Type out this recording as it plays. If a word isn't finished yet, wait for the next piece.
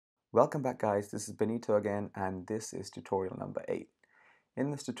Welcome back guys, this is Benito again and this is tutorial number 8.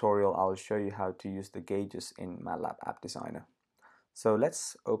 In this tutorial I'll show you how to use the gauges in Matlab AppDesigner. So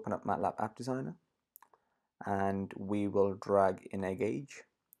let's open up Matlab AppDesigner and we will drag in a gauge.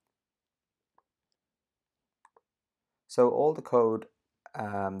 So all the code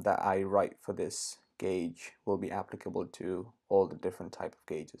that I write for this gauge will be applicable to all the different type of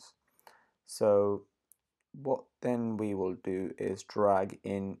gauges. So what then we will do is drag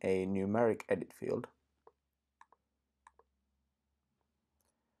in a numeric edit field.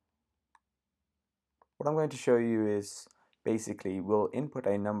 What I'm going to show you is basically we'll input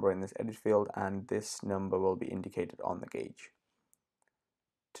a number in this edit field and this number will be indicated on the gauge.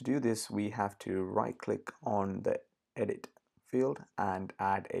 To do this we have to right click on the edit field and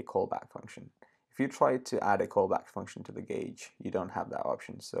add a callback function. If you try to add a callback function to the gauge, you don't have that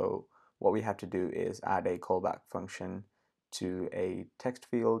option. So what we have to do is add a callback function to a text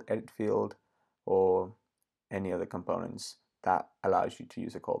field, edit field, or any other components that allows you to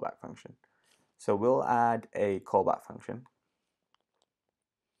use a callback function. So we'll add a callback function.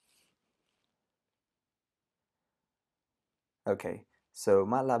 Okay, so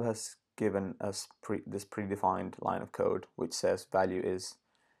Matlab has given us this predefined line of code which says value is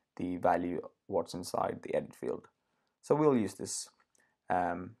the value what's inside the edit field. So we'll use this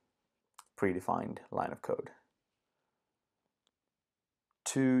predefined line of code.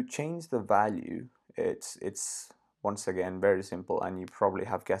 To change the value, it's once again very simple, and you probably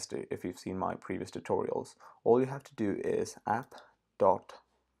have guessed it if you've seen my previous tutorials. All you have to do is app dot.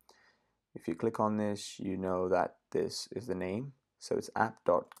 If you click on this, you know that this is the name. So it's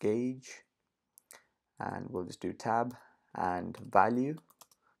app.gauge, and we'll just do tab and value.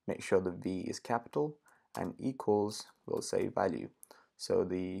 Make sure the V is capital, and equals, we'll say value. So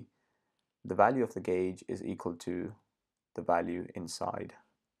the value of the gauge is equal to the value inside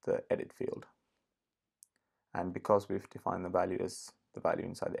the edit field. And because we've defined the value as the value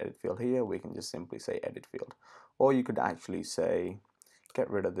inside the edit field here, we can just simply say edit field. Or you could actually say get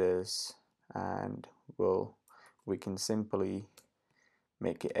rid of this, and we can simply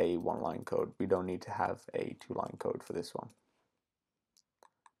make it a one-line code. We don't need to have a two-line code for this one.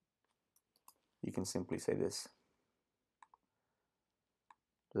 You can simply say this.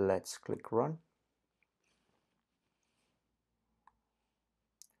 Let's click run.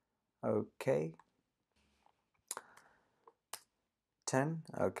 Okay. 10.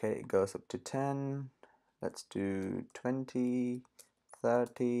 Okay, it goes up to 10. Let's do 20,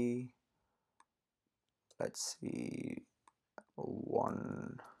 30. Let's see,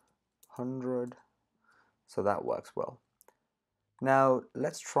 100. So that works well. Now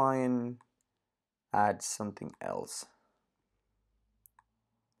let's try and add something else.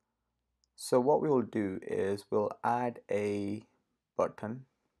 So what we will do is we'll add a button.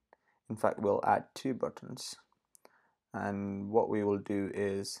 In fact, we'll add two buttons. And what we will do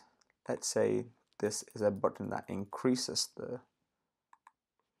is, let's say this is a button that increases the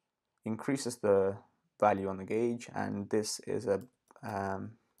value on the gauge, and this is a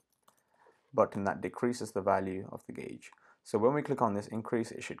button that decreases the value of the gauge. So when we click on this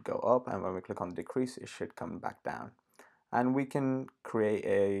increase, it should go up, and when we click on decrease, it should come back down. And we can create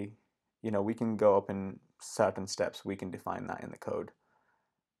a, we can go up in certain steps. We can define that in the code.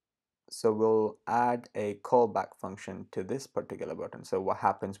 So we'll add a callback function to this particular button. So what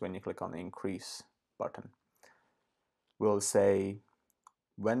happens when you click on the increase button? We'll say,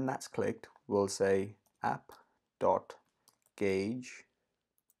 when that's clicked, we'll say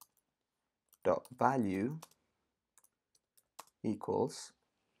app.gauge.value equals,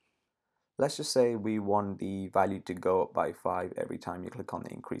 let's just say we want the value to go up by 5 every time you click on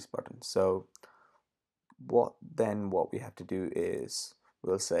the increase button. So what we have to do is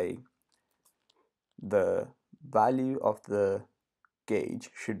we'll say the value of the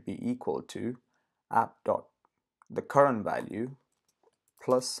gauge should be equal to the current value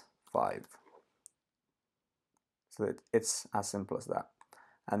plus 5. So it's as simple as that.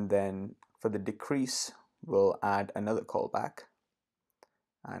 And then for the decrease, we'll add another callback,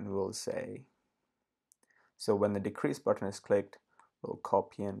 and we'll say, so when the decrease button is clicked, we'll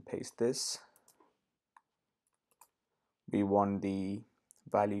copy and paste this. We want the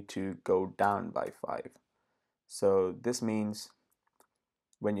value to go down by 5. So this means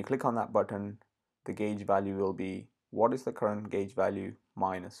when you click on that button, the gauge value will be, what is the current gauge value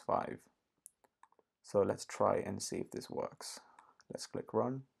minus 5. So let's try and see if this works. Let's click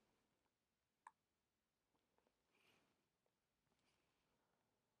run.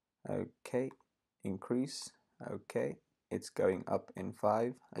 Okay, increase. Okay, it's going up in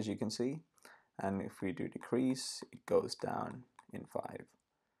 5 as you can see, and if we do decrease, it goes down in 5.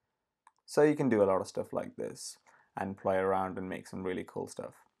 So you can do a lot of stuff like this and play around and make some really cool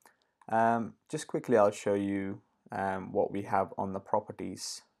stuff. Just quickly, I'll show you what we have on the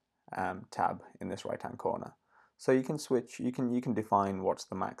properties tab in this right hand corner. So you can switch, you can define what's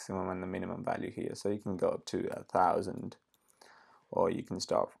the maximum and the minimum value here. So you can go up to 1,000, or you can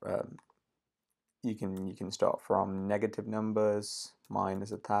start you can start from negative numbers,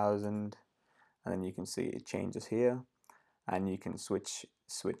 minus 1,000, and then you can see it changes here, and you can switch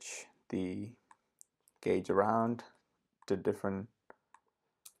the gauge around to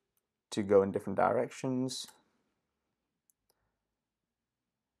go in different directions,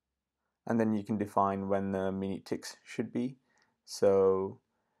 and then you can define when the mini ticks should be. So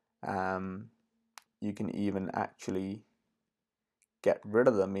you can even actually get rid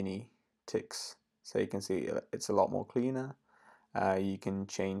of the mini ticks, so you can see it's a lot more cleaner. You can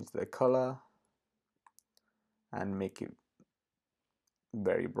change the color and make it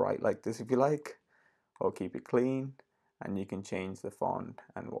very bright like this if you like, or keep it clean, and you can change the font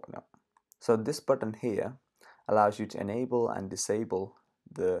and whatnot. So this button here allows you to enable and disable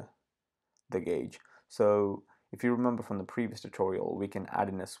the gauge. So if you remember from the previous tutorial, we can add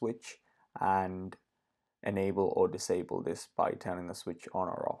in a switch and enable or disable this by turning the switch on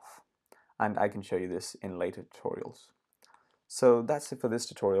or off, and I can show you this in later tutorials. So that's it for this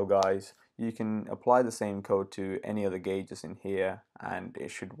tutorial, guys. You can apply the same code to any other gauges in here and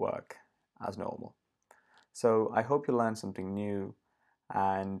it should work as normal. So I hope you learned something new,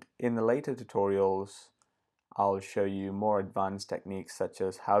 and in the later tutorials I'll show you more advanced techniques such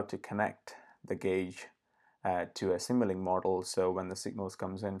as how to connect the gauge to a Simulink model, so when the signals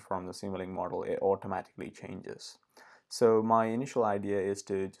comes in from the Simulink model it automatically changes. So my initial idea is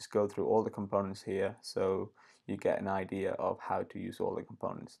to just go through all the components here so you get an idea of how to use all the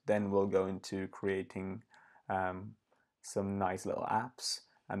components. Then we'll go into creating some nice little apps,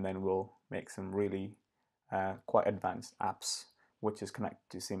 and then we'll make some really quite advanced apps which is connected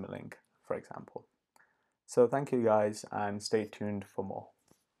to Simulink, for example. So thank you guys, and stay tuned for more.